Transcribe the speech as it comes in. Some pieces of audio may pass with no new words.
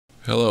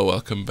Hello,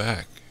 welcome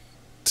back.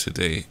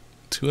 Today,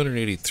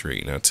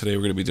 283. Now today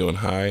we're going to be doing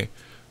high,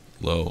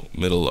 low,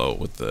 middle, low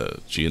with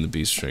the G and the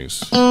B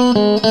strings. Like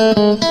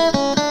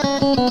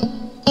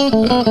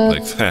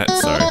that,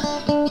 sorry.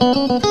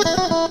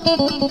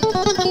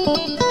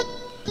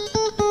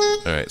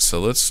 Alright, so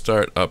let's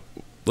start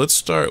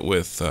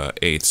with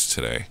eighths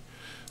today.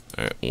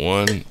 Alright,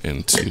 1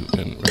 and 2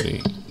 and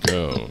ready,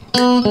 go.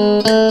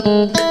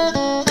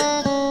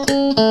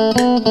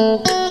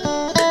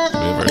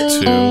 We have our 2,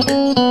 3,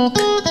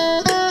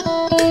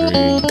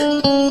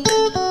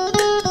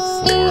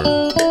 4,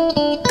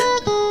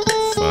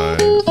 5,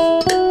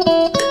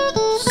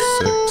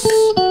 6.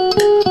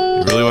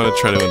 You really want to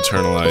try to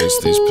internalize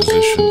these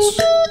positions.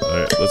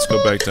 Alright, let's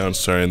go back down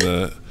starting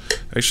the...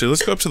 Actually,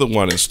 let's go up to the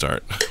 1 and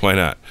start. Why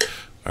not?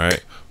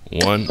 Alright,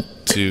 1,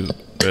 2,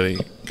 ready,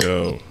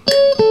 go.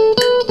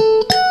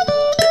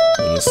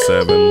 And the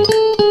 7,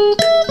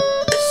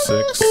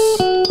 6,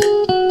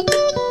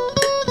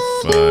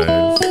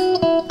 5,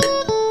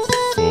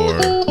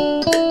 4,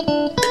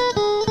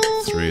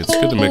 3. It's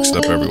good to mix it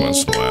up every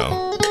once in a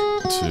while.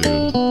 2,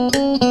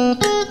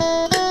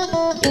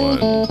 1.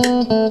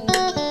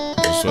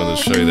 Just wanted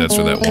to show you that's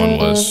where that 1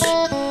 was.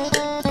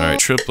 Alright,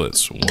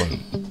 triplets. 1,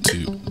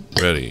 2,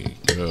 ready,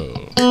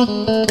 go.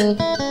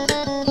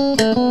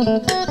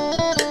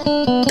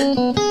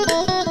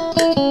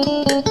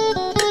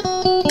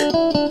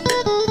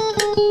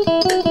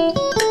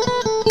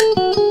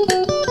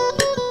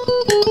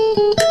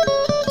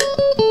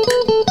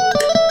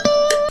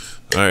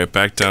 Alright,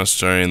 back down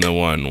starting the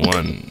 1.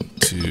 1,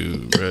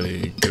 2,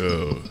 ready,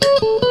 go.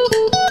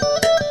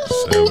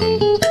 7,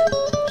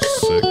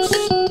 6,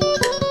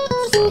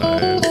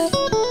 5,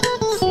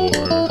 4,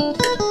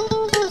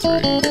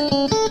 3,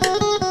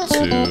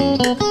 2,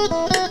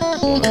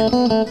 1.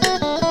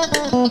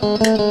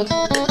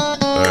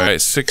 Alright,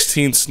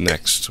 16ths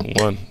next.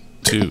 1,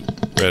 2,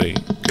 ready,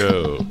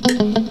 go.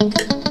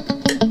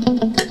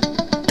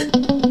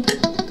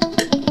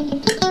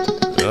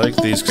 I like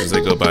these because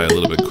they go by a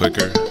little bit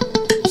quicker.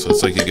 So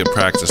it's like you can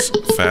practice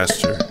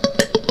faster.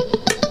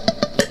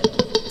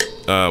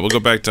 We'll go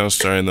back down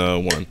starting the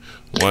 1.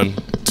 1,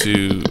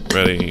 2,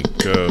 ready,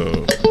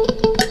 go.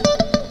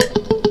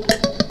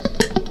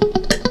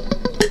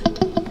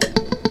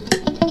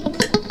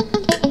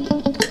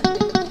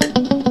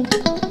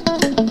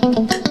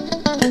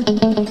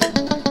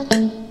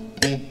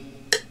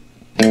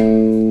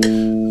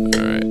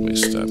 Alright, let me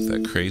stop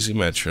that crazy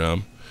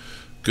metronome.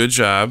 Good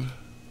job.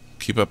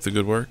 Keep up the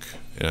good work,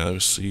 and I will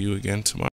see you again tomorrow.